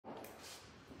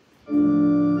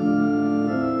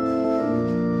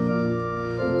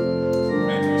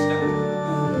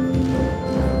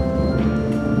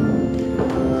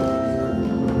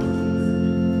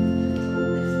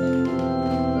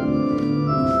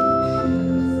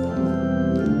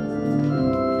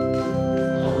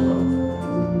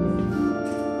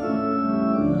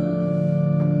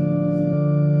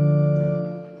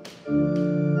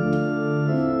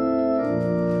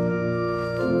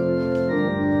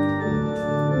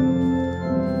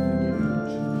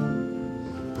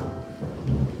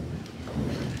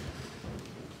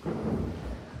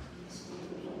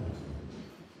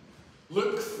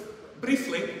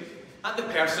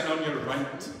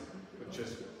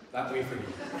That way for me.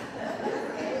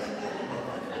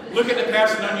 Look at the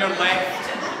person on your left.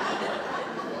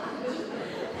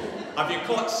 Have you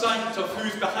caught sight of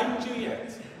who's behind you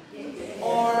yet?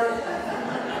 Or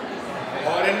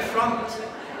in front?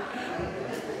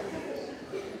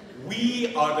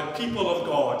 We are the people of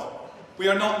God. We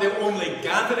are not the only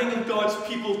gathering of God's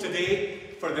people today,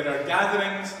 for there are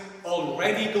gatherings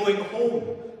already going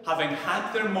home, having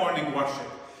had their morning worship,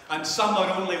 and some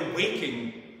are only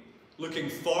waking, looking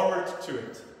forward to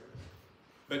it.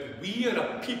 But we are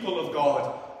a people of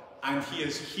God, and He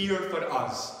is here for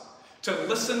us, to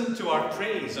listen to our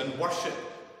praise and worship,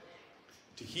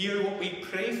 to hear what we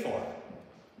pray for,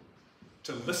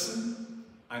 to listen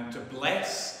and to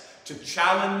bless, to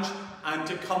challenge and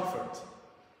to comfort.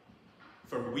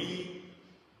 For we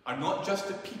are not just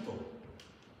a people,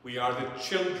 we are the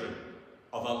children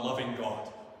of a loving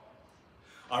God.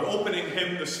 Our opening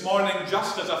hymn this morning,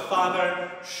 Just as a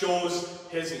Father Shows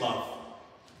His Love.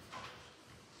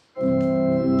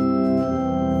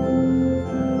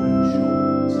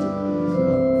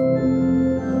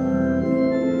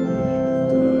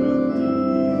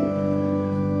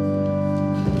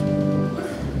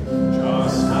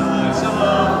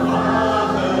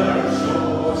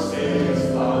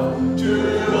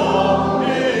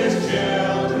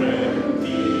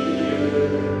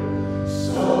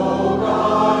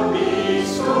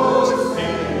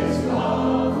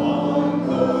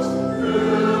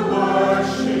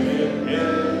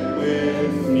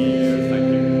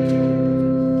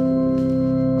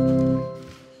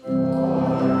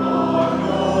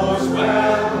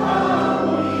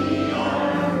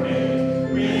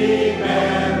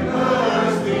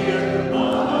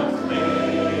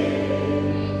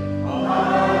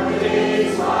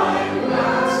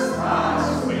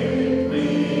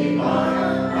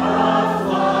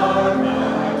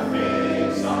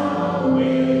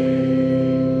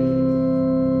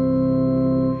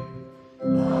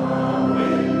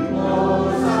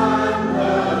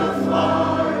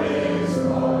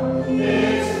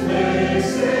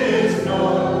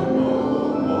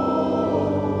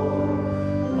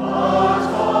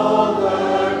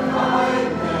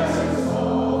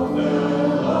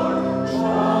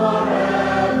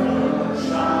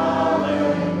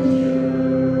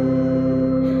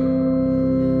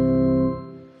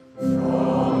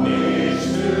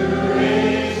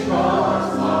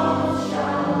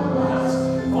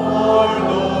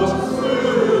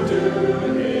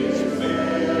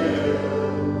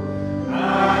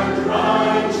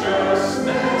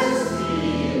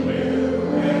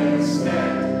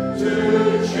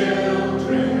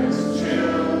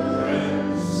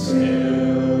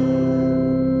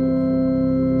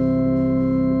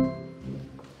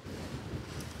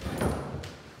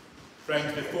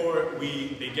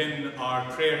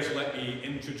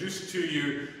 Introduce to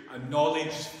you a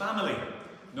Knowledge family.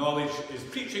 Knowledge is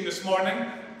preaching this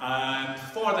morning, and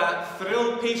for that,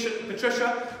 thrilled patient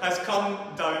Patricia has come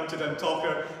down to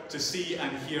Duntocher to see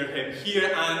and hear him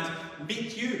here and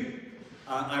meet you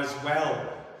as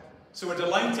well. So we're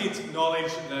delighted,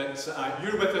 Knowledge, that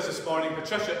you're with us this morning.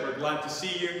 Patricia, we're glad to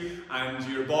see you, and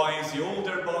your boys, the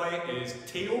older boy is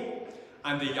Theo,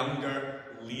 and the younger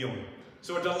Liam.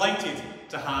 So we're delighted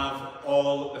to have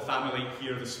all the family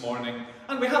here this morning.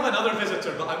 And we have another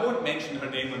visitor, but I won't mention her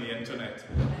name on the internet.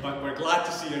 But we're glad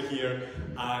to see her here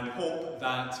and hope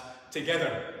that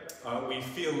together we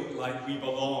feel like we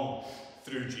belong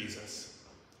through Jesus.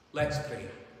 Let's pray.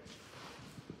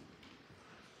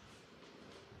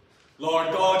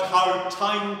 Lord God, how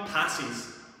time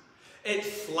passes. It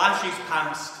flashes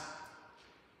past.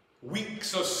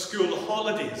 Weeks of school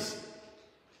holidays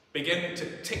begin to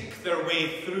tick their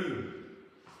way through.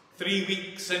 3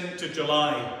 weeks into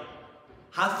July,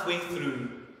 halfway through.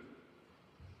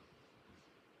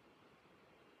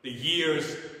 The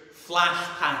years flash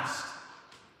past.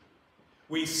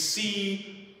 We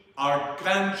see our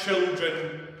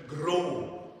grandchildren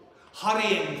grow,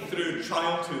 hurrying through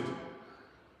childhood.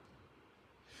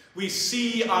 We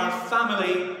see our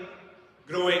family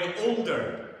growing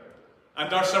older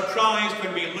and are surprised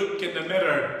when we look in the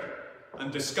mirror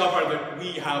and discover that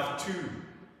we have too.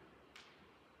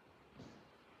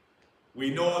 We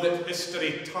know that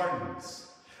history turns,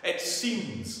 it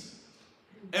seems,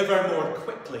 ever more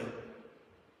quickly.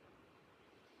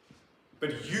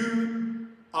 But you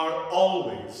are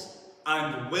always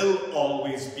and will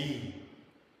always be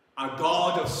a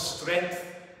God of strength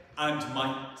and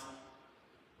might.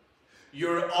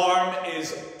 Your arm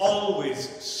is always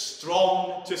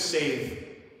strong to save.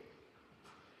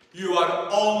 You are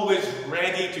always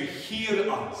ready to hear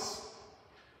us.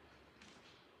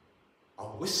 A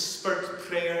whispered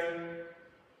prayer,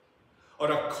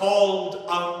 or a called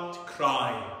out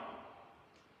cry.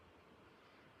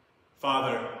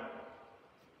 Father,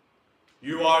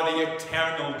 you are the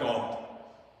eternal God,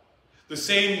 the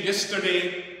same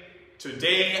yesterday,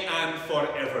 today, and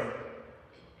forever.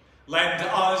 Lend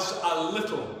us a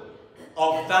little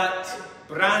of that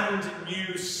brand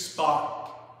new spark,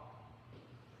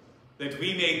 that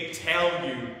we may tell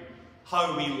you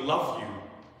how we love you,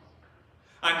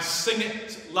 and sing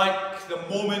it like the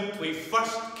moment we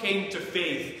first came to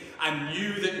faith and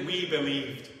knew that we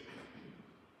believed.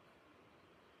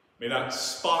 May that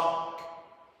spark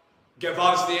give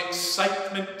us the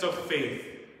excitement of faith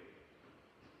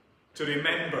to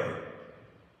remember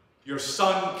your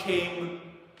Son came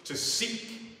to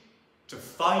seek, to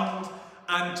find,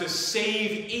 and to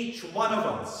save each one of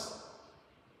us.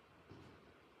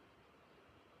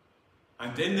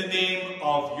 And in the name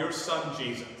of your Son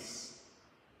Jesus,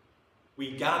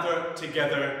 we gather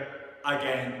together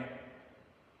again.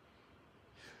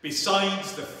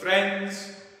 Besides the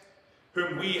friends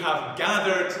whom we have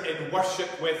gathered in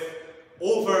worship with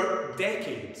over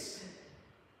decades,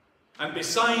 and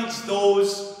besides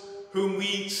those whom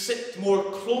we sit more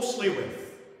closely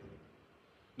with,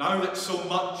 now that so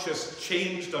much has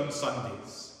changed on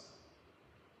Sundays.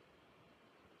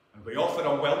 And we offer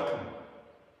a welcome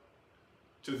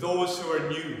to those who are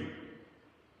new,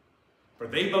 for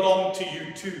they belong to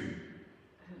you too.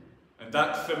 And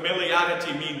that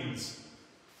familiarity means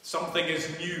something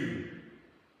is new,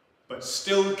 but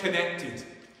still connected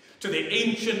to the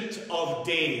Ancient of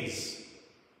Days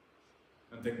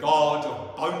and the God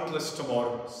of boundless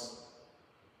tomorrows.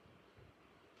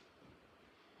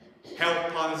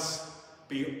 Help us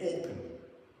be open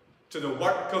to the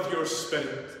work of your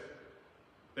Spirit,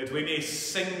 that we may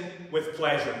sing with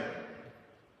pleasure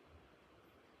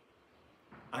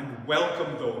and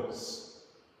welcome those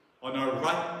on our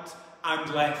right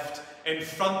and left, in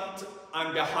front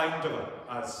and behind of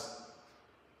us.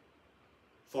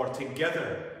 For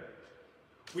together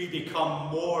we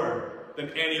become more than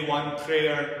any one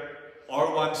prayer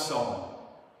or one song.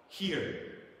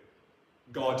 Here,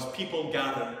 God's people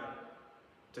gather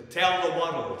to tell the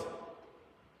world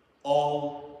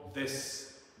all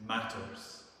this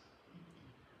matters.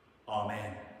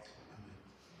 Amen.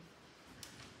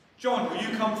 John, will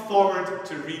you come forward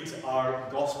to read our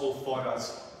gospel for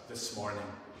us this morning?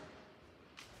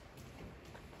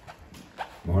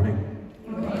 Morning.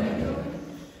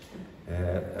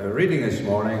 Our reading this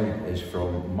morning is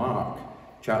from Mark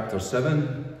chapter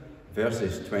 7,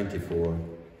 verses 24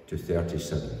 to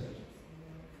 37.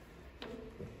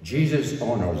 Jesus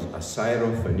honours a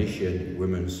Syro-Phoenician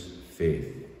woman's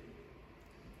faith.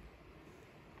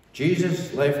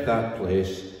 Jesus left that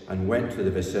place and went to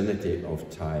the vicinity of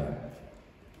Tyre.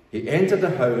 He entered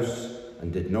the house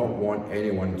and did not want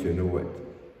anyone to know it,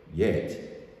 yet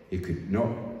he could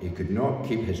not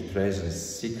keep his presence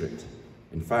secret.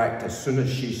 In fact, as soon as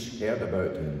she heard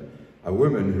about him, a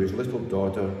woman whose little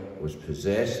daughter was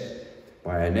possessed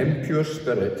by an impure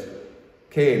spirit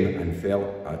came and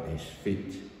fell at his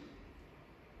feet.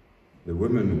 The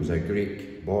woman was a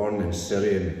Greek born in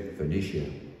Syrian Phoenicia.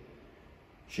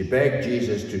 She begged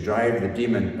Jesus to drive the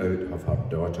demon out of her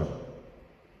daughter.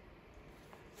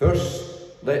 First,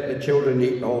 let the children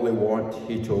eat all they want,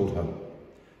 he told her,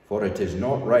 for it is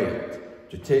not right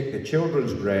to take the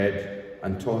children's bread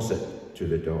and toss it to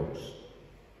the dogs.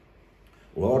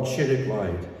 Lord, she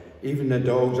replied, even the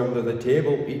dogs under the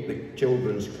table eat the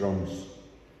children's crumbs.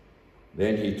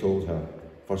 Then he told her,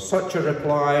 for such a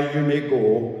reply you may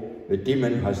go, the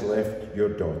demon has left your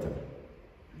daughter.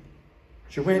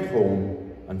 She went home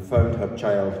and found her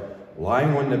child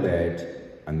lying on the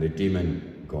bed and the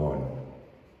demon gone.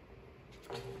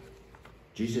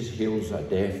 Jesus heals a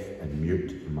deaf and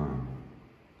mute man.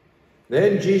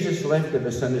 Then Jesus left the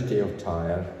vicinity of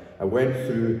Tyre and went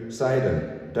through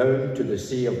Sidon, down to the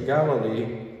Sea of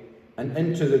Galilee and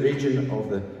into the region of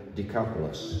the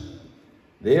Decapolis.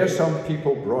 There some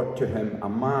people brought to him a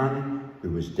man who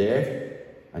was deaf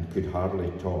and could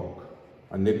hardly talk,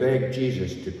 and they begged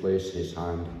Jesus to place his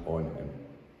hand on him.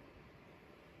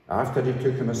 After he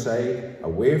took him aside,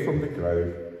 away from the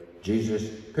crowd, Jesus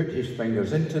put his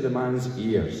fingers into the man's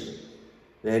ears.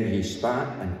 Then he spat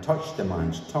and touched the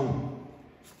man's tongue.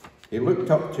 He looked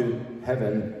up to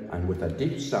heaven and with a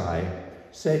deep sigh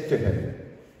said to him,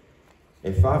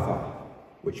 Ephphatha,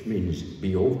 which means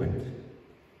be opened.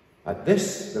 At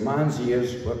this the man's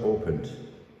ears were opened,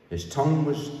 his tongue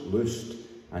was loosed,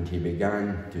 and he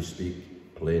began to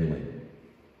speak plainly.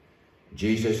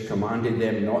 Jesus commanded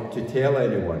them not to tell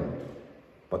anyone,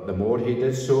 but the more he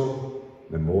did so,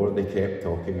 the more they kept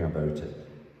talking about it.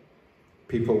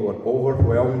 People were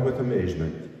overwhelmed with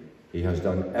amazement He has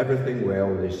done everything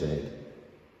well, they said.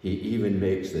 He even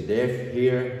makes the deaf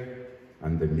hear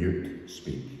and the mute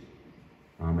speak.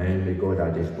 Amen. May God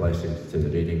add his blessings to the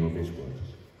reading of his words.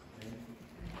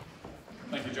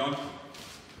 Thank you, John.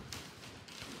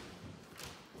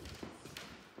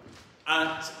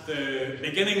 At the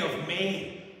beginning of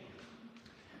May,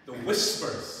 the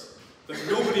whispers that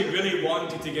nobody really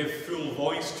wanted to give full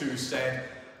voice to said,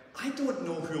 I don't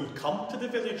know who'll come to the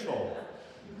village hall.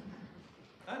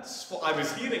 That's what I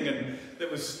was hearing, and there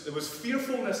was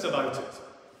fearfulness about it.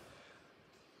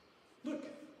 Look,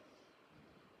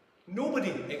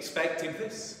 nobody expected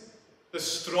this, the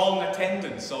strong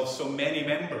attendance of so many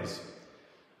members.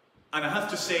 And I have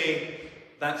to say,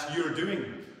 that's your doing,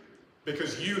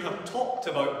 because you have talked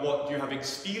about what you have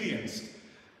experienced,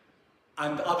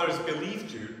 and others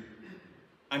believed you,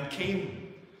 and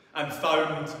came, and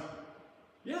found,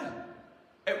 yeah,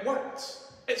 it works.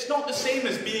 It's not the same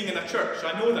as being in a church,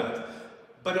 I know that,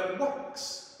 but it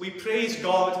works. We praise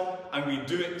God, and we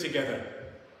do it together.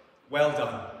 Well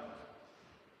done.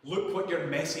 Look what your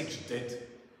message did.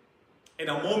 In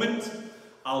a moment,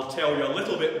 I'll tell you a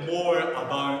little bit more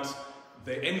about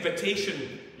the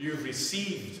invitation you've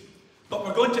received. But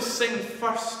we're going to sing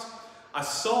first a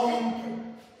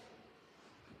song.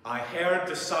 I hear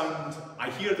the sound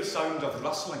of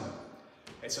rustling.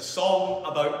 It's a song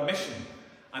about mission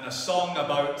and a song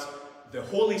about the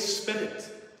Holy Spirit,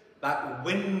 that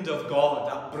wind of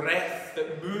God, that breath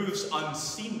that moves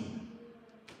unseen,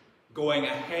 going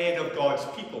ahead of God's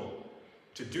people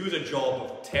to do the job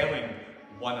of telling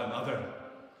one another.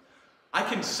 I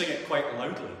can sing it quite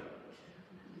loudly,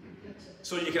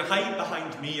 so you can hide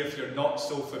behind me if you're not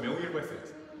so familiar with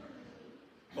it.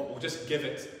 But we'll just give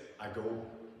it a go.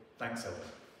 Thanks, Hilda.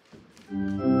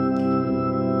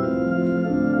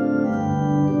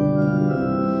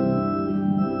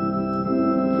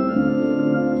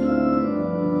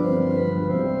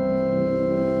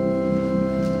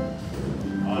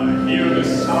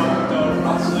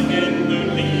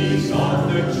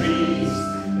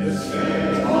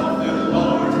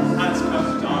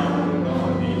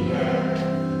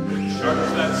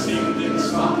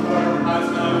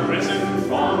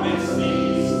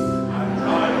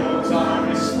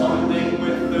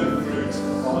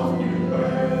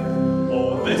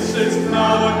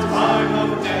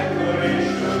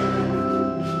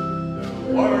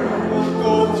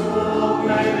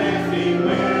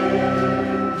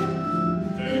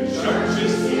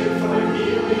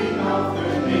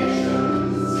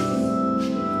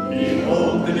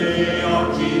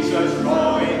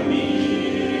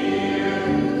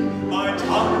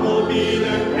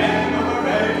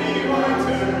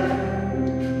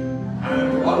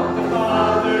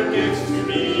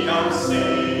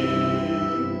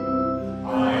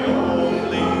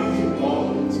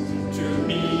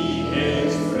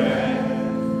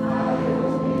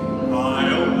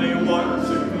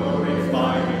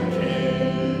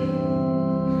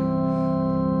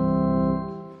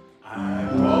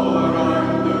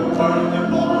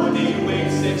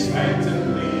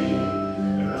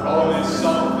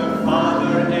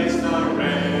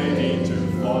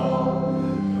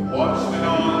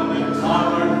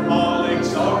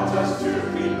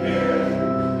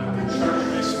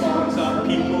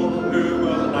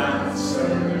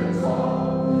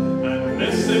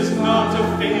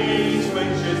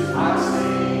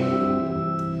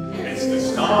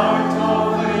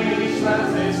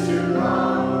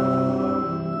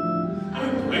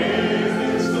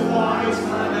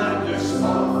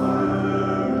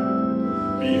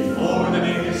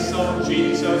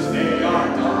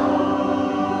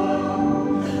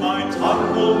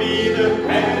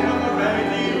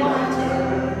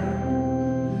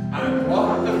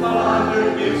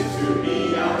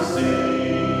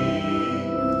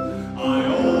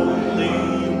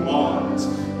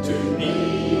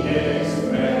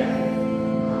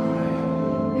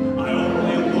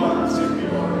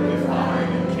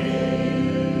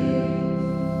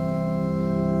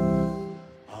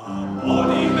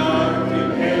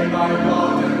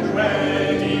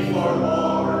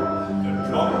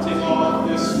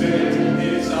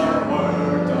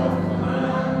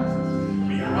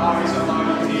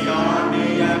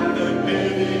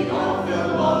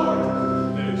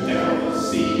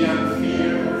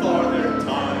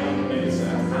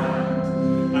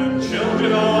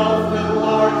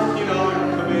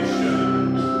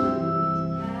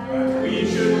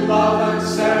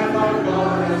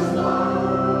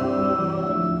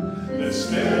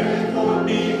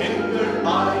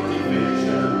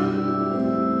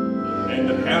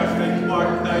 Perfect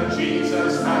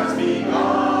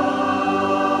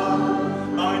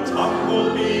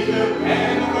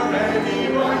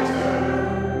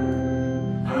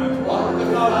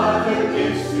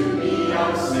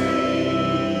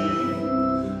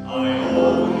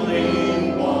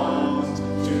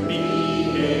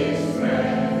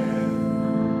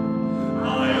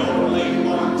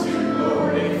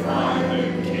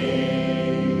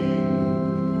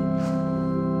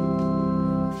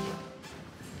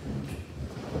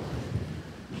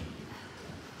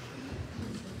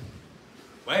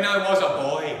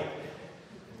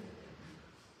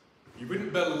You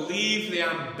wouldn't believe the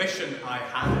ambition I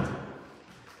had.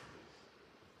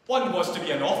 One was to be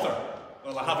an author.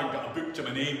 Well, I haven't got a book to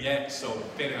my name yet, so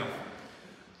fair enough.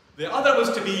 The other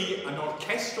was to be an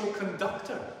orchestral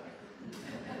conductor.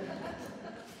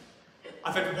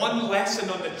 I've had one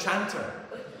lesson on the chanter.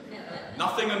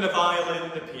 Nothing on the violin,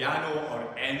 the piano,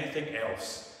 or anything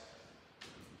else.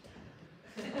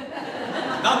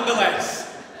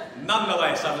 Nonetheless,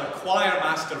 I was a choir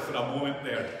master for a moment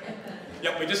there.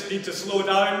 Yep, we just need to slow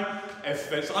down.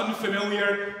 If it's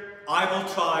unfamiliar, I will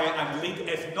try and lead.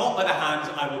 If not by the hands,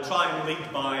 I will try and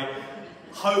lead by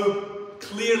how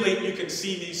clearly you can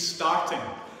see me starting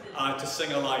to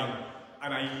sing a line,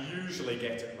 and I usually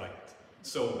get it right.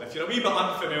 So, if you're a wee bit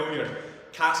unfamiliar,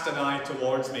 cast an eye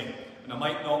towards me, and I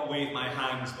might not wave my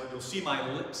hands, but you'll see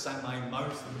my lips and my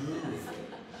mouth move,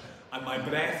 and my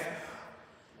breath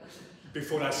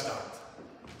before I start.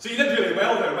 So you did really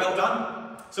well there, well done.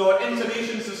 So our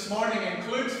intonations this morning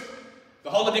include the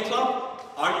holiday club.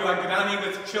 Are you a granny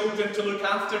with children to look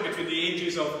after between the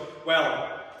ages of,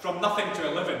 well, from nothing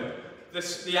to 11?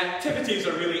 The activities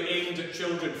are really aimed at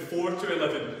children 4 to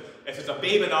 11. If it's a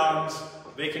babe in arms,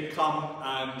 they can come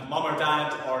and mum or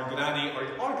dad or granny or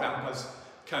grandpas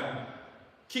can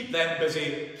keep them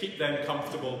busy, keep them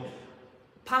comfortable.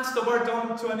 Pass the word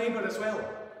on to a neighbour as well.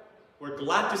 We're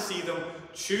glad to see them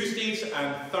Tuesdays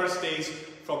and Thursdays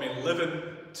from 11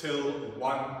 till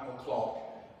 1 o'clock.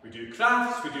 We do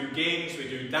crafts, we do games, we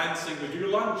do dancing, we do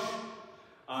lunch.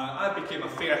 I became a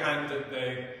fair hand at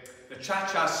the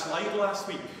cha-cha slide last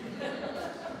week.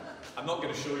 I'm not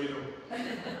going to show you though.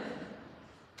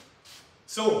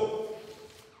 So,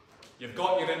 you've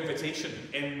got your invitation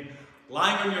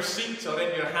lying on your seat or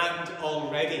in your hand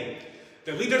already.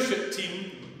 The leadership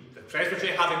team, the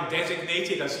Presbytery, having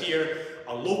designated us here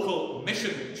a local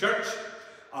mission church,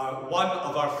 one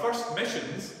of our first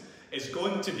missions is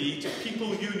going to be to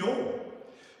people you know.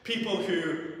 People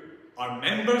who are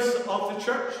members of the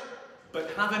church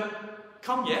but haven't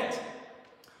come yet,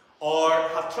 or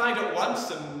have tried it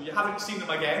once and you haven't seen them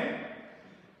again.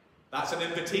 That's an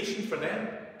invitation for them.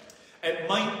 It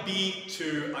might be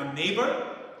to a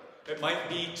neighbour, it might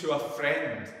be to a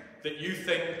friend that you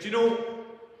think, do you know,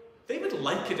 they would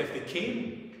like it if they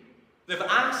came. They've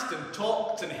asked and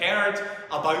talked and heard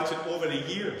about it over the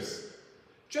years.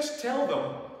 Just tell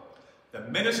them, the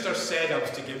minister said I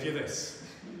was to give you this.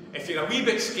 If you're a wee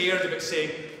bit scared about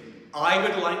saying, I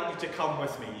would like you to come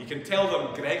with me, you can tell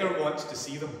them Gregor wants to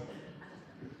see them.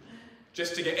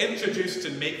 Just to get introduced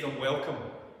and make them welcome.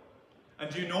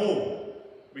 And you know,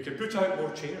 we can put out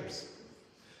more chairs.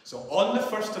 So on the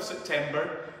 1st of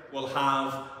September, we'll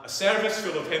have a service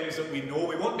full of hymns that we know.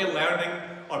 We won't be learning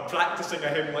or practicing a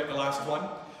hymn like the last one.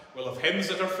 We'll have hymns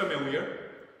that are familiar,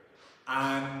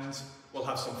 and we'll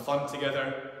have some fun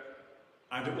together,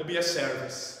 and it will be a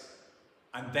service.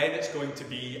 And then it's going to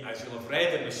be, as you'll have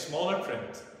read in the smaller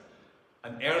print,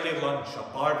 an early lunch, a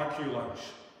barbecue lunch.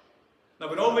 Now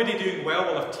we're already doing well.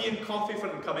 We'll have tea and coffee for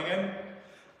them coming in,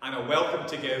 and a welcome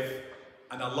to give,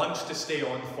 and a lunch to stay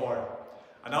on for.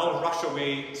 And I'll rush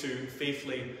away to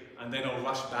Faithfully, and then I'll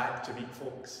rush back to meet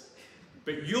folks.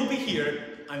 But you'll be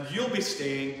here, and you'll be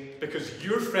staying, because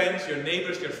your friends, your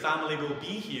neighbours, your family will be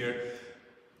here,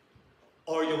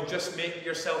 or you'll just make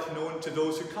yourself known to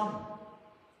those who come.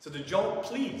 So the job,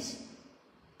 please,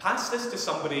 pass this to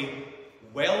somebody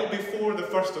well before the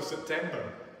 1st of September,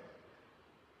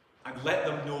 and let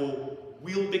them know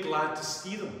we'll be glad to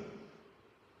see them.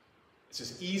 It's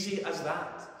as easy as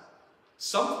that.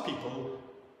 Some people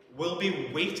will be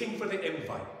waiting for the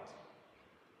invite,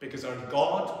 because our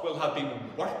God will have been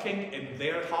working in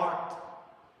their heart,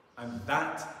 and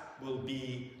that will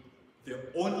be the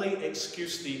only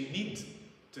excuse they need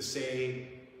to say,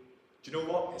 do you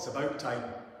know what, it's about time.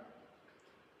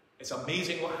 It's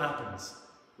amazing what happens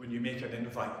when you make an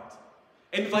invite.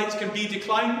 Invites can be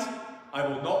declined. I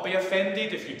will not be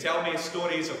offended if you tell me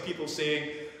stories of people saying,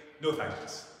 no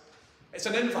thanks. It's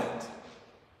an invite.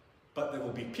 But there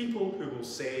will be people who will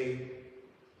say,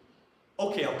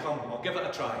 okay, I'll come, I'll give it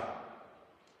a try.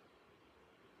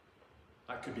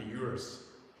 That could be yours,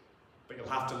 but you'll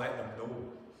have to let them know.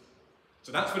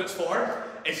 So that's what it's for.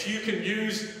 If you can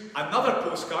use another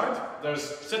postcard, there's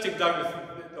sitting down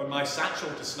on my satchel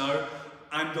just now,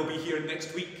 and they'll be here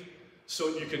next week.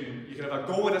 So you can have a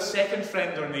go with a second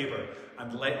friend or neighbour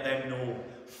and let them know.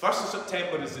 1st of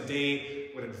September is the day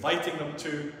we're inviting them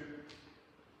to.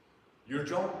 Your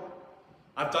job.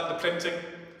 I've done the printing,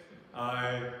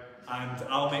 and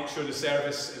I'll make sure the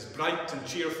service is bright and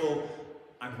cheerful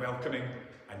and welcoming,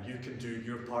 and you can do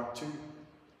your part too.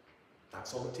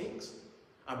 That's all it takes,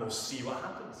 and we'll see what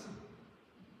happens.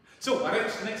 So, our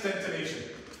next intonation.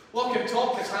 Walk and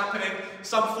Talk is happening.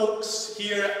 Some folks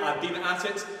here have been at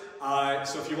it,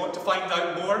 so if you want to find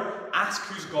out more, ask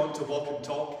who's gone to Walk and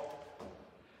Talk.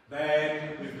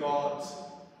 Then we've got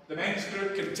the men's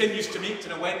group continues to meet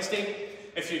on a Wednesday.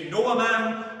 If you know a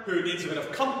man who needs a bit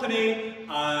of company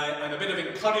and a bit of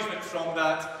encouragement from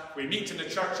that, we meet in the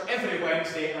church every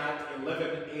Wednesday at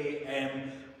 11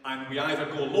 AM, and we either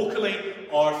go locally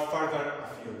or further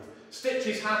afield.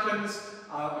 Stitches happens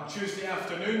on Tuesday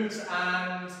afternoons,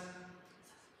 and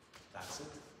that's it.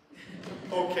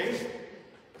 Okay,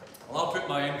 well, I'll put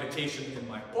my invitation in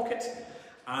my pocket,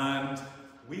 and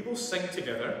we will sing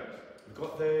together. We've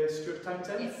got the Stuart Town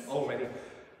in? Yes. Already.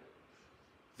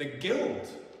 The Guild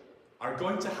are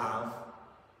going to have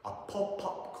a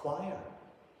pop-up choir,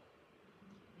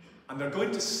 and they're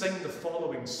going to sing the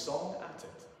following song at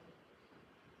it.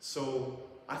 So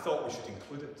I thought we should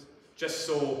include it, just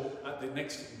so at the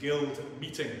next Guild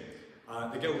meeting,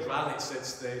 the Guild rally,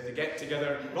 it's the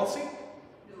get-together. Rossi?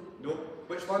 No. No?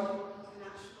 Which one?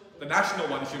 The national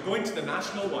one. If you're going to the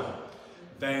national one,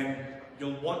 then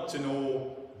you'll want to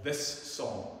know this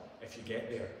song if you get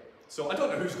there. So I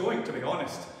don't know who's going, to be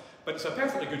honest, but it's a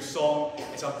perfectly good song.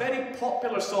 It's a very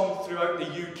popular song throughout the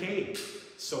UK.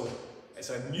 So it's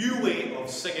a new way of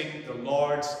singing The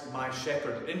Lord's My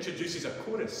Shepherd. It introduces a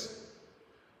chorus,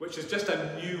 which is just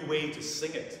a new way to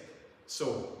sing it.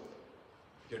 So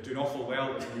you're doing awful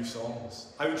well with new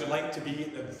songs. How would you like to be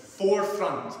at the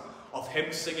forefront of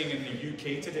hymn singing in the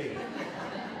UK today?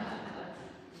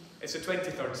 It's the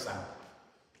 23rd Psalm.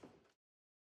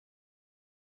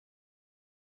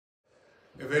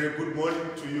 A very good morning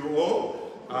to you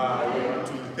all. I want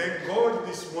to thank God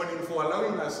this morning for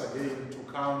allowing us again to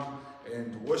come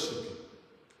and worship Him.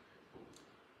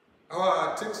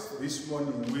 Our text this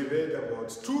morning, we read about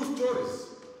two stories,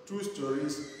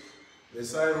 the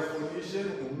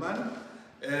Syrophoenician woman,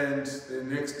 and the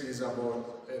next is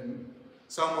about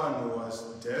someone who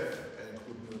was deaf and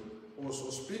could also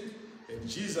speak, and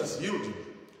Jesus healed him.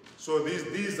 So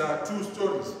these are two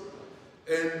stories.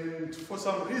 And for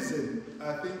some reason,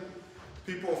 I think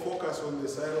people focus on the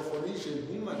Syrophoenician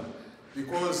woman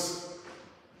because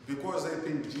they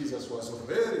think Jesus was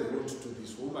very rude to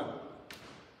this woman.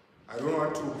 I don't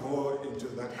want to go into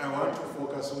that. I want to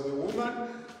focus on the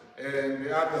woman and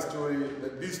the other story.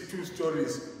 That these two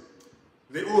stories,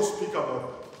 they all speak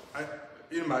about,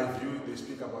 in my view, they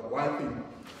speak about one thing.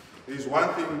 There's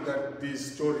one thing that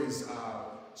these stories are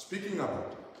speaking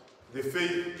about: the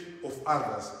faith of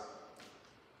others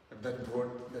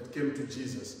that came to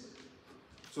Jesus.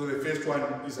 So the first one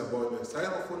is about the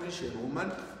Syrophoenician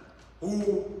woman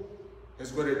who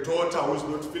has got a daughter who is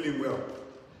not feeling well.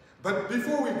 But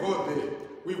before we go there,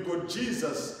 we've got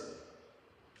Jesus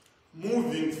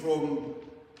moving from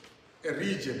a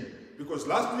region. Because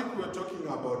last week we were talking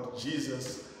about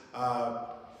Jesus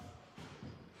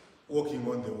walking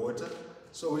on the water.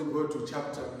 So we go to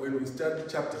when we study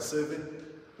chapter 7,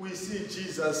 we see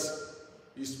Jesus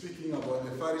is speaking about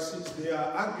the Pharisees. They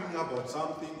are arguing about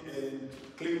something and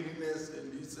cleanliness,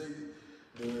 and he said,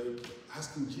 they're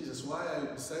asking Jesus, why are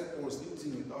your disciples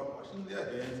eating without washing their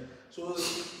hands? So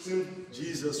since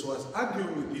Jesus was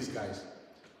arguing with these guys,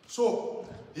 so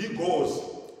he goes.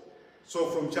 So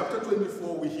from chapter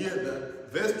 24, we hear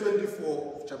that, verse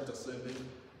 24 of chapter 7,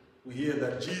 we hear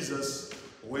that Jesus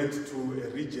went to a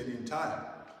region in Tyre.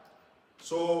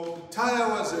 So Tyre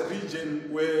was a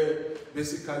region where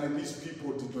basically these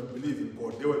people did not believe in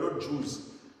God. They were not Jews.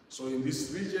 So in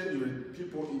this region, you had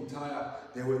people in Tyre,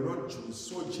 they were not Jews.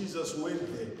 So Jesus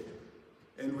went there.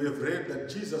 And we have read that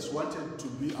Jesus wanted to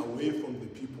be away from the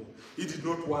people. He did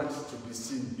not want to be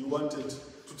seen. He wanted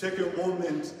to take a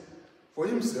moment for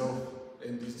himself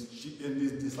and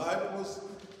his disciples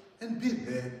and be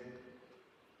there.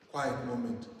 Quiet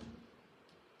moment.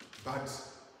 But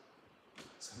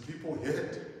some people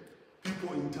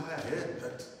in Tyre heard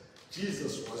that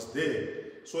Jesus was there.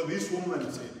 So this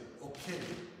woman said, okay,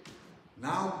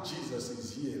 now Jesus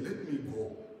is here, let me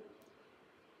go.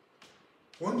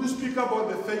 I want to speak about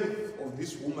the faith of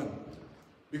this woman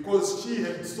because she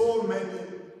had so many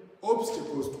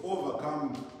obstacles to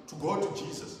overcome to go to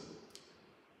Jesus.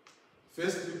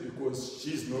 Firstly, because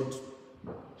she's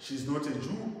not a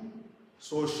Jew,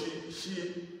 so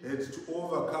she had to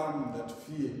overcome that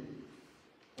fear.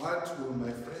 What will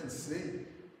my friends say?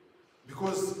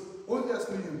 Because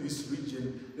obviously in this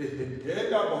region, they had heard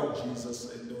about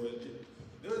Jesus and they were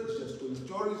just doing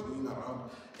stories going around.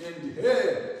 And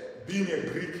her, being a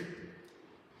Greek,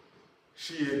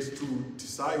 she had to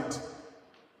decide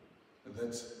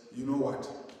that, you know what,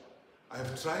 I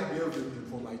have tried everything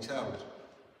for my child,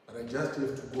 but I just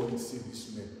have to go and see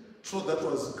this man. So that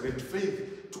was great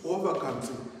faith to overcome,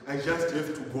 say, I just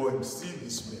have to go and see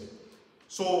this man.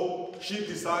 So she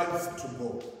decides to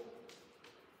go.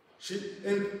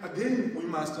 And again, we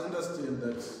must understand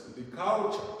that the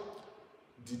culture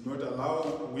did not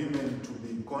allow women to be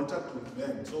in contact with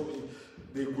men. So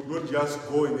they could not just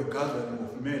go in a gathering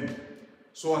of men.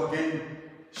 So again,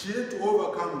 she had to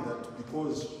overcome that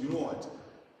because, you know what,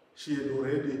 she had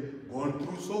already gone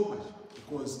through so much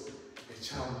because a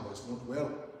child was not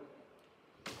well.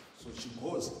 So she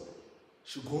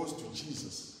goes to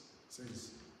Jesus,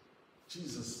 says,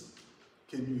 Jesus,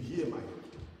 can you hear my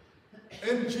prayer?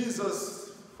 And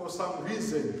Jesus, for some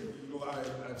reason, you know,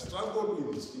 I've struggled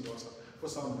with this, you know, for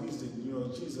some reason, you know,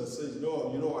 Jesus says,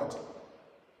 no, you know what,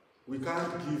 we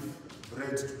can't give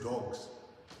bread to dogs.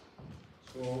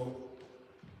 So,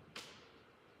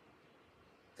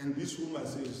 and this woman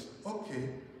says, okay,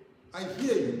 I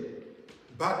hear you,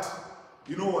 but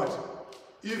you know what,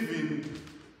 even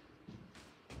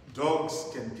dogs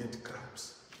can get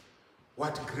crumbs.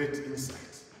 What great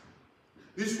insight.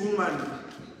 This woman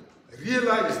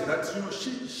realized that, you know,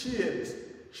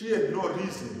 she had no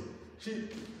reason.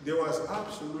 There was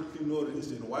absolutely no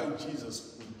reason why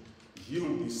Jesus could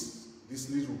heal this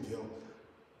little girl.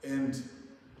 And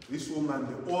this woman,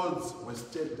 the odds were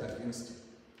stacked against him.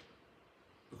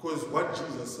 Because what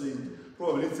Jesus said,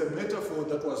 probably it's a metaphor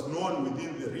that was known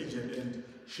within the region, and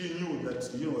she knew that,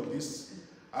 you know, this,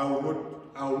 I will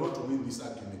not win this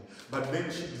argument. But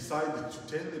then she decided to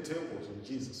turn the tables on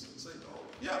Jesus and said, oh,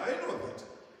 yeah, I know that.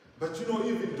 But you know,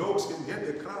 even dogs can get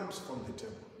the crumbs from the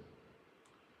table.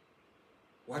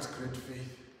 What great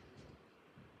faith.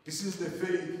 This is the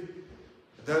faith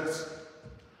that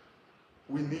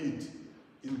we need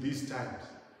in these times.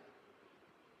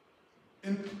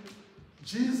 And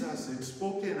Jesus had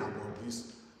spoken about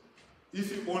this.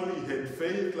 If he only had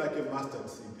faith like a mustard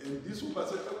seed. And this woman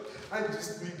said, I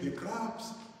just need the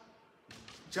crumbs.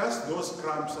 Just those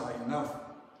crumbs are enough.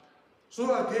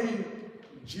 So again,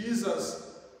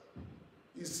 Jesus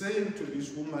is saying to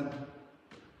this woman,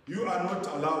 you are not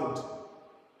allowed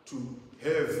to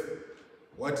have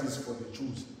what is for the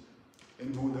Jews.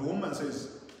 And the woman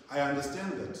says, I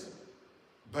understand that.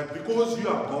 But because you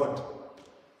are God,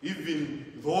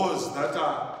 even those that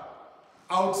are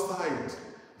outside,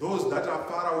 those that are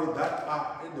far away, that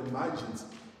are in the margins,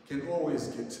 can always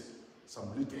get some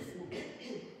little food.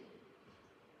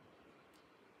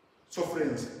 So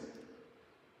friends,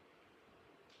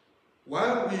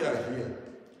 while we are here,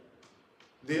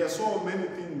 there are so many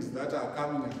things that are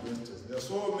coming against us. There are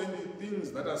so many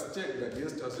things that are stacked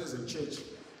against us as a church.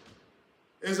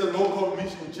 As a local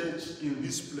mission church in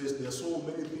this place, there are so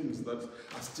many things that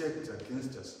are stacked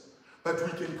against us. But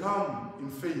we can come in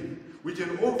faith. We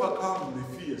can overcome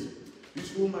the fears.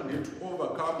 This woman had to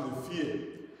overcome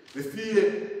the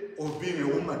fear of being a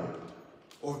woman,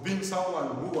 of being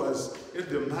someone who was at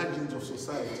the margins of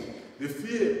society, the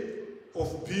fear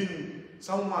of being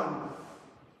someone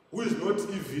who is not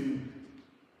even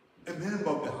a member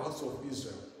of the house of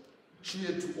Israel. She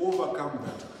had to overcome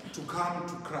that, to come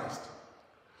to Christ.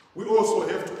 We also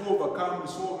have to overcome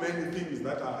so many things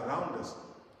that are around us.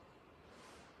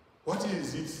 What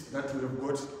is it that we have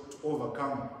got to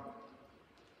overcome?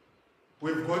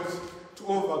 We've got to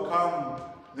overcome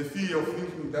the fear of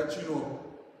thinking that, you know,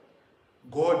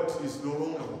 God is no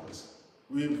longer with us.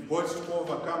 We've got to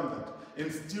overcome that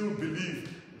and still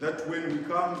believe that when we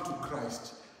come to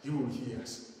Christ, He will hear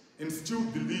us. And still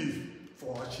believe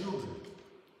for our children.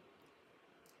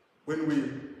 When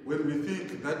we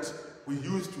think that we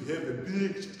used to have a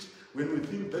big church, when we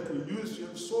think that we used to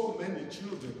have so many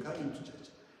children coming to church,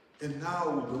 and now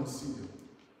we don't see them.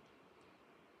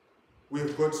 We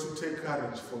have got to take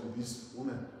courage from this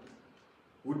woman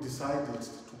who decided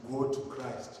to go to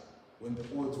Christ when the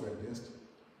odds were against him.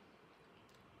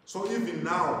 So even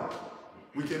now,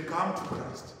 we can come to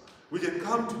Christ. We can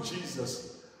come to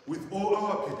Jesus with all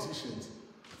our petitions.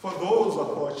 For those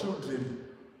of our children,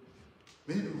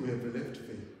 maybe we have left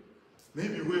faith.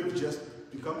 Maybe we have just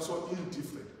become so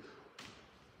indifferent.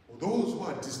 Or those who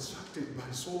are distracted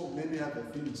by so many other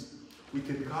things, we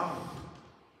can come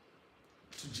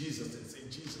to Jesus and say,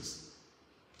 Jesus,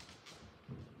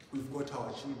 we've got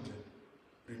our children.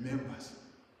 Remember us.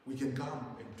 We can come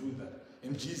and do that.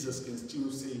 And Jesus can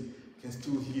still say, can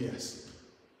still hear us.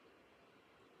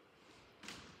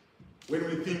 When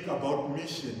we think about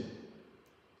mission,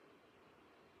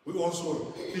 we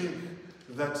also think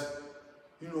that,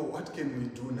 you know, what can we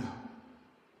do now?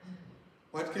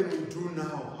 What can we do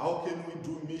now? How can we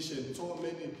do mission? So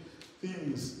many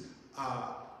things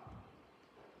are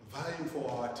vying for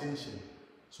our attention.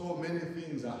 So many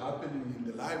things are happening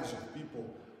in the lives of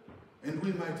people. And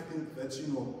we might think that,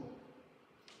 you know,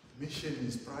 mission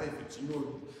is private. You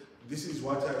know, this is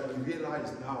what I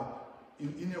realize now.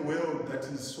 In a world that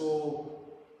is so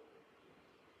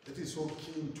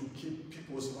keen to keep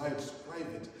people's lives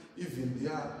private, even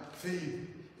their faith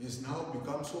has now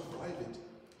become so private.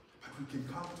 But we can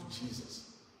come to Jesus.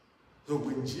 So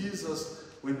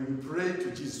when we pray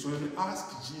to Jesus, when we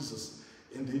ask Jesus,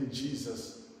 and then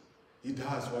Jesus, he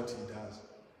does what he does.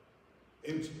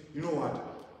 And you know what?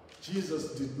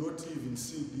 Jesus did not even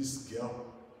see this girl.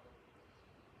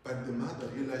 But the mother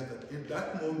realized that in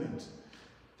that moment,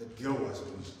 the girl was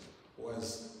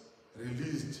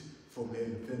released from her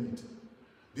infirmity.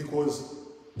 Because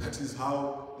that is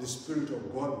how the Spirit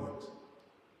of God works.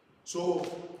 So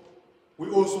we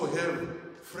also have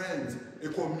friends, a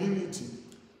community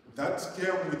that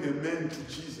came with a man to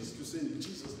Jesus to say,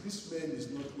 Jesus, this man is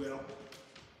not well.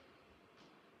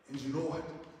 And you know what?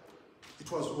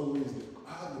 It was always the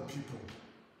other people.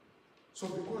 So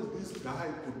because this guy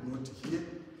could not hear,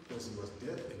 because he was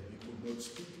deaf and he could not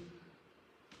speak,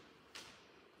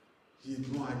 he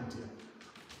had no idea.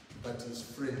 But his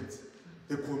friends,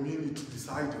 the community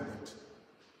decided that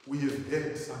we have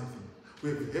heard something. We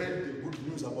have heard the good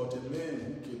news about a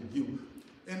man who can heal.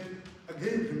 And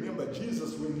again, remember,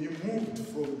 Jesus, when he moved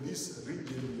from this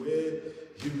region where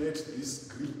he met this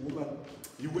Greek woman,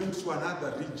 he went to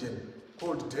another region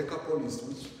called Decapolis,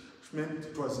 which meant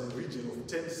it was a region of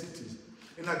 10 cities.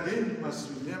 And again, you must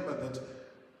remember that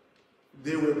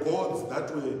there were gods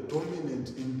that were dominant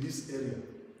in this area.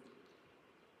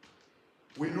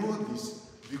 We know this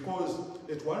because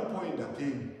at one point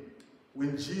again,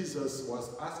 when Jesus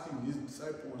was asking his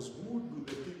disciples, who do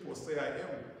the people say I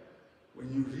am? When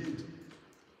you read,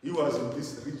 he was in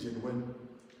this region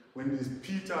when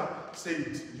Peter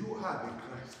said, you are the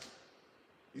Christ.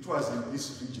 It was in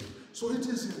this region. So it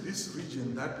is in this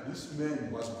region that this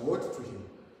man was brought to him.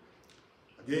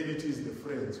 Again, it is the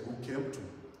friends who came to him.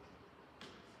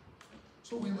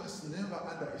 So we must never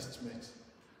underestimate.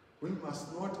 We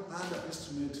must not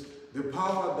underestimate the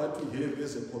power that we have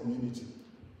as a community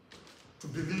to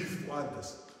believe for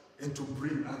others and to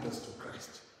bring others to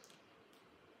Christ.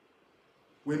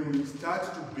 When we start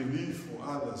to believe for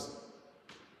others,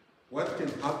 what can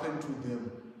happen to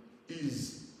them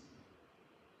is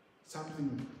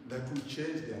something that will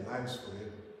change their lives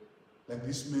forever. Like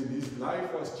this man, his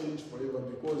life was changed forever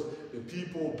because the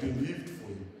people believed for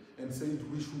him and said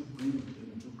we should bring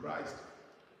him to Christ.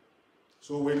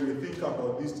 So when we think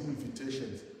about these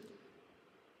invitations,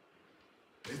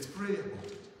 let's pray about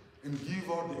it and give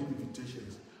out the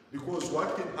invitations. Because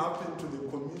what can happen to the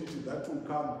community that will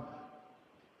come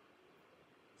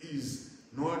is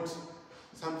not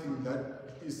something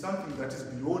that is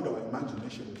beyond our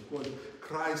imagination, because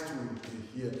Christ will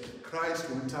be here, Christ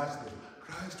will touch them,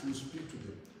 Christ will speak to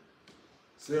them.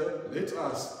 So let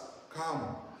us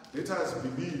come, let us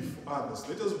believe for others,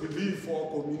 let us believe for our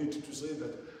community to say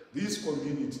that this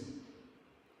community,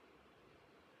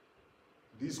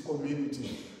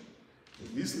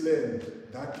 this land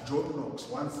that John Knox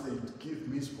once said, give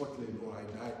me Scotland or I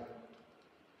die.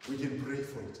 We can pray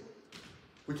for it.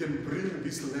 We can bring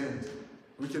this land,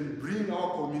 we can bring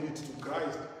our community to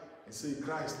Christ and say,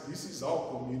 Christ, this is our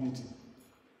community.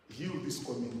 Heal this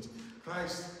community.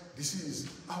 Christ, this is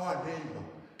our neighbor.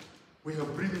 We are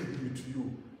bringing him to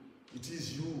you. It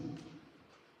is you.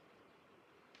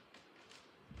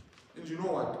 And you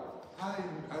know what?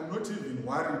 I'm not even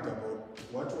worried about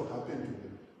what will happen to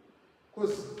them.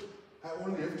 Because I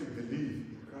only have to believe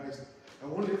in Christ. I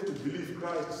only have to believe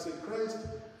Christ, to say, Christ,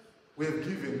 we have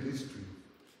given this to you.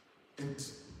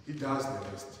 And he does the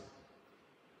rest.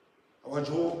 Our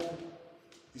job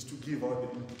is to give out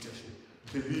the invitation.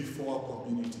 Believe for our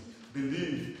community.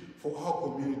 Believe for our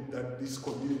community that this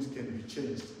community can be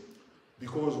changed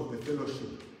because of the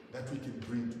fellowship that we can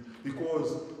bring.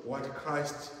 Because what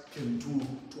Christ can do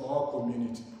to our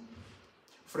community.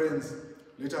 Friends,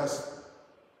 let us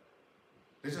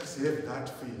have that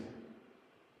faith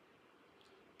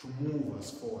to move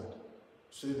us forward.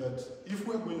 So that if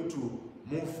we're going to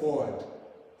move forward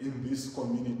in this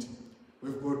community,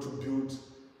 we've got to build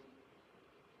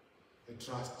a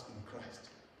trust in Christ.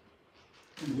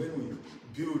 And when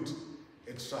we build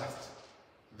a trust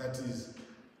that is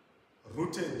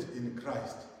rooted in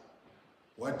Christ,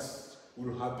 what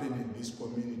will happen in this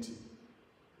community?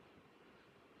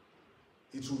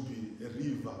 It will be a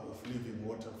river of living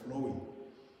water flowing,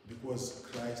 because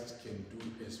Christ can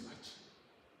do as much.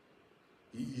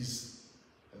 He is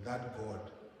that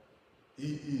God.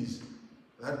 He is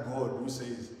that God who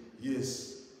says,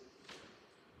 yes,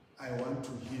 I want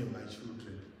to hear my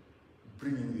children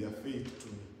bringing their faith to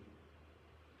me.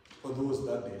 For those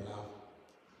that they love.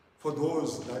 For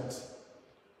those that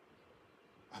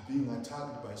are being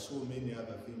attacked by so many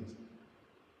other things.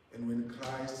 And when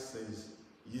Christ says,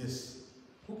 yes,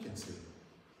 who can say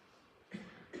no?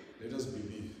 Let us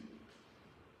believe.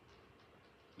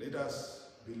 Let us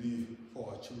believe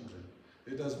for our children.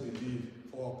 Let us believe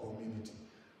for our community.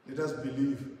 Let us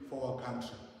believe for our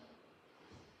country.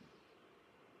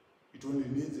 It only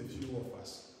needs a few of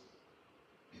us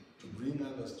to bring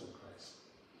others to Christ,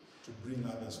 to bring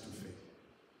others to faith.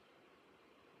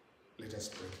 Let us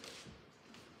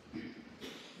pray.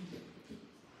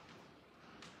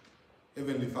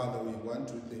 Heavenly Father, we want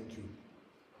to thank you.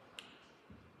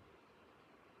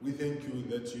 We thank you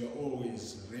that you are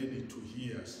always ready to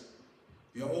hear us.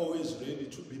 You are always ready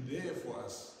to be there for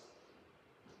us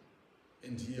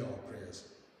and hear our prayers.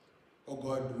 Oh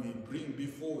God, we bring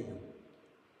before you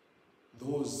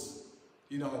those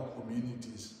in our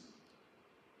communities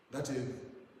that have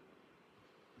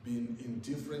been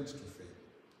indifferent to faith.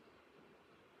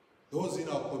 Those in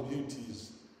our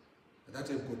communities that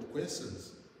have got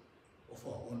questions of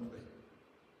our own faith.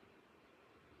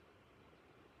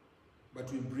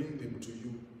 But we bring them to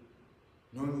you,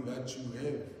 knowing that you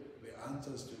have the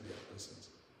answers to their questions.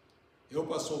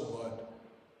 Help us, oh God,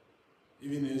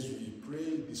 even as we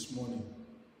pray this morning,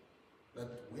 that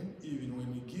even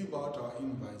when we give out our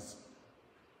invites,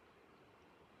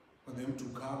 for them to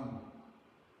come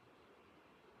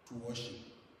to worship,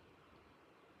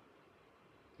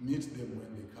 meet them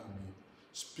when they come here,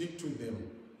 speak to them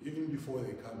even before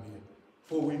they come here,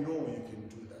 for we know you can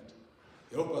do that.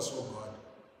 Help us, oh God,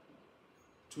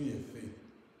 to your faith.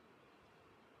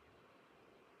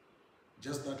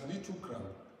 Just that little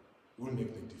crowd will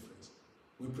make the difference.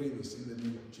 We pray this in the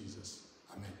name of Jesus.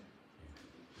 Amen.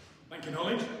 Thank you,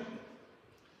 Knowledge.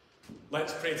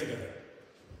 Let's pray together.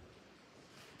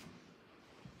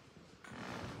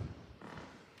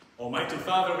 Almighty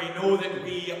Father, we know that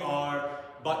we are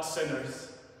but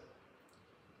sinners.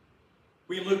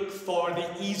 We look for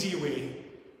the easy way.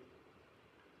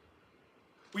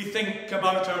 We think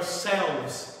about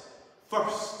ourselves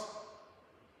first.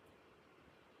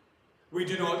 We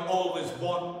do not always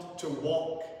want to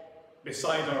walk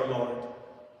beside our Lord.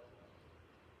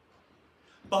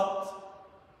 But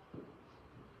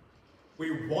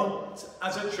we want,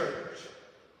 as a church,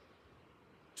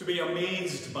 to be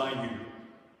amazed by you.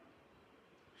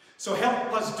 So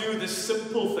help us do the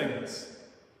simple things.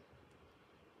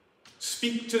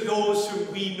 Speak to those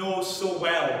whom we know so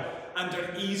well and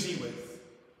are easy with,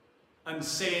 and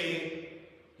say,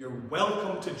 you're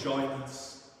welcome to join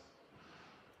us.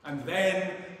 And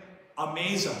then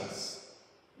amaze us.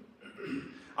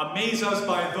 Amaze us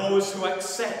by those who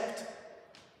accept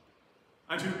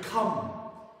and who come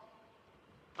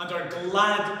and are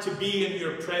glad to be in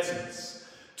your presence,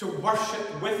 to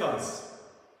worship with us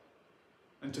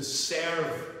and to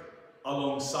serve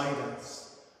alongside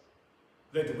us,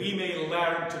 that we may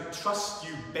learn to trust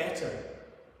you better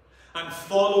and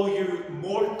follow you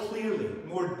more clearly,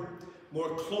 more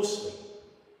closely,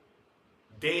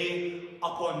 day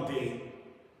upon day.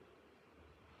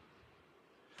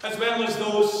 As well as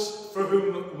those for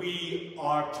whom we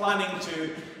are planning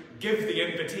to give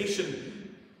the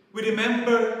invitation, we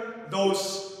remember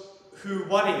those who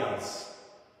worry us.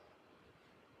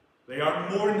 They are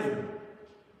mourning.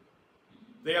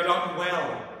 They are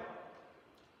unwell.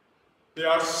 They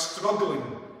are struggling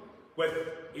with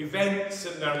events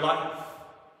in their life.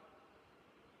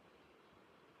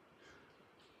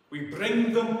 We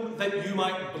bring them that you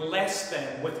might bless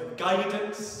them with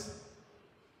guidance,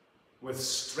 with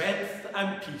strength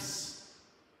and peace.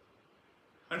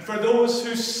 And for those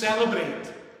who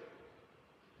celebrate,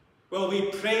 well, we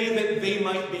pray that they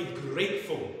might be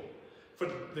grateful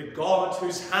for the God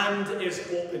whose hand is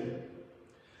open.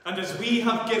 And as we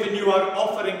have given you our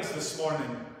offerings this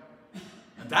morning,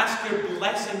 and ask your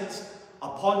blessings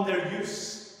upon their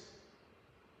use,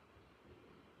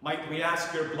 might we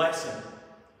ask your blessing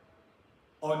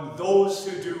on those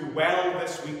who do well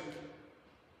this week,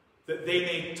 that they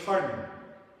may turn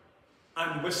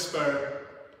and whisper,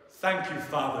 thank you,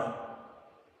 Father.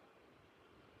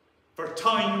 For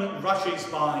time rushes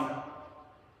by,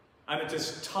 and it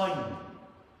is time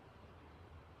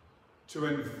to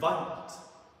invite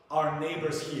our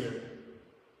neighbours here.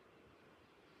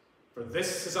 For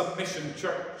this is a mission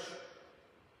church,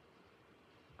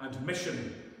 and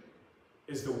mission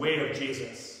is the way of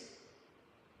Jesus.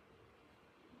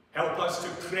 Help us to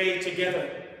pray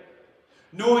together,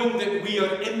 knowing that we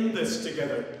are in this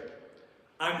together,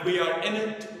 and we are in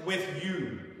it with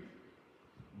you.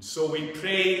 And so we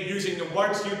pray using the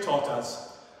words you taught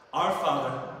us. Our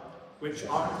Father, which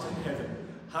art in heaven,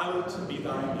 hallowed be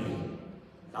thy name.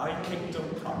 Thy kingdom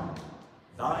come,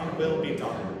 thy will be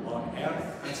done on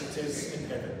earth as it is in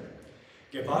heaven.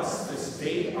 Give us this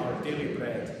day our daily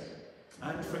bread,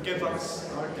 and forgive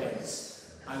us our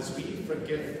debts, as we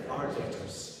forgive our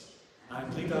debtors.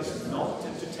 And lead us not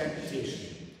into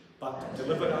temptation, but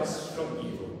deliver us from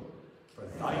evil. For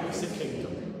thine is the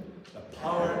kingdom, the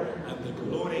power, and the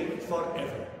glory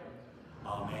forever.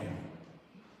 Amen.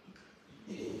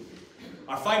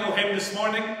 Our final hymn this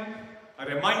morning, a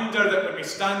reminder that when we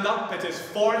stand up, it is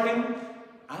for him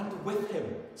and with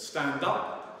him. Stand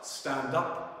up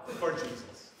for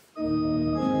Jesus.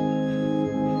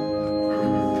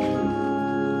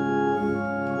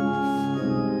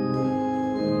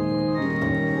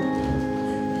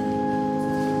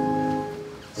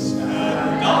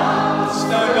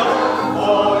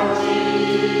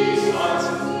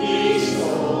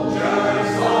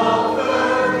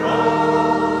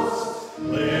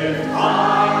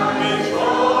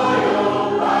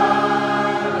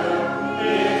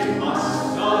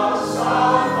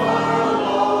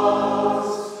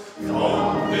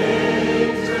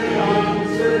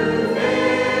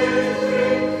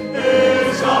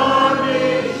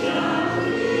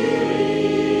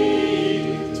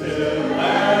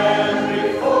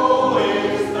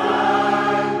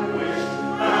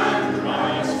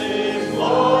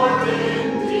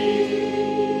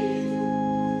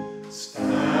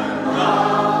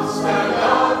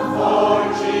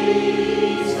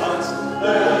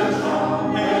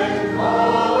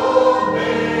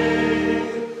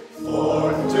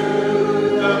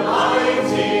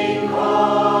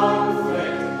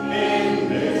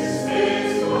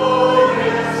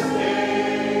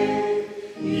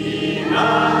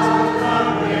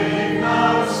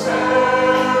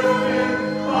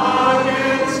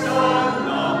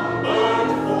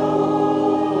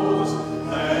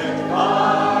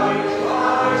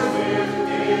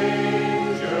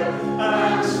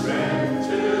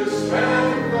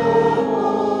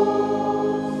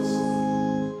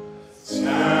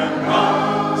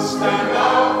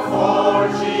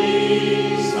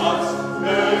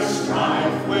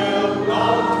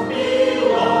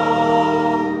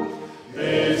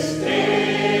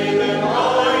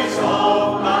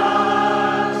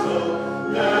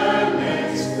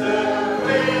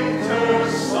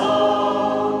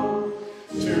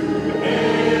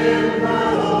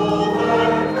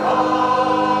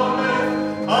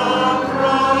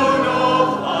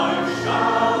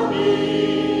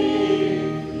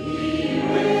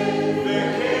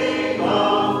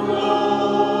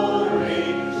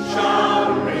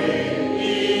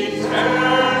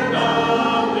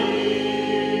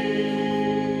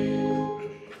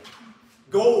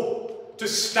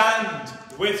 stand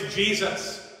with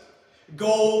Jesus.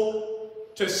 Go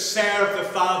to serve the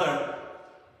Father,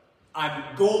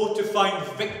 and go to find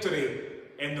victory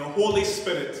in the Holy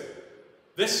Spirit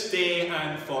this day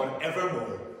and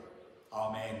forevermore.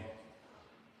 Amen.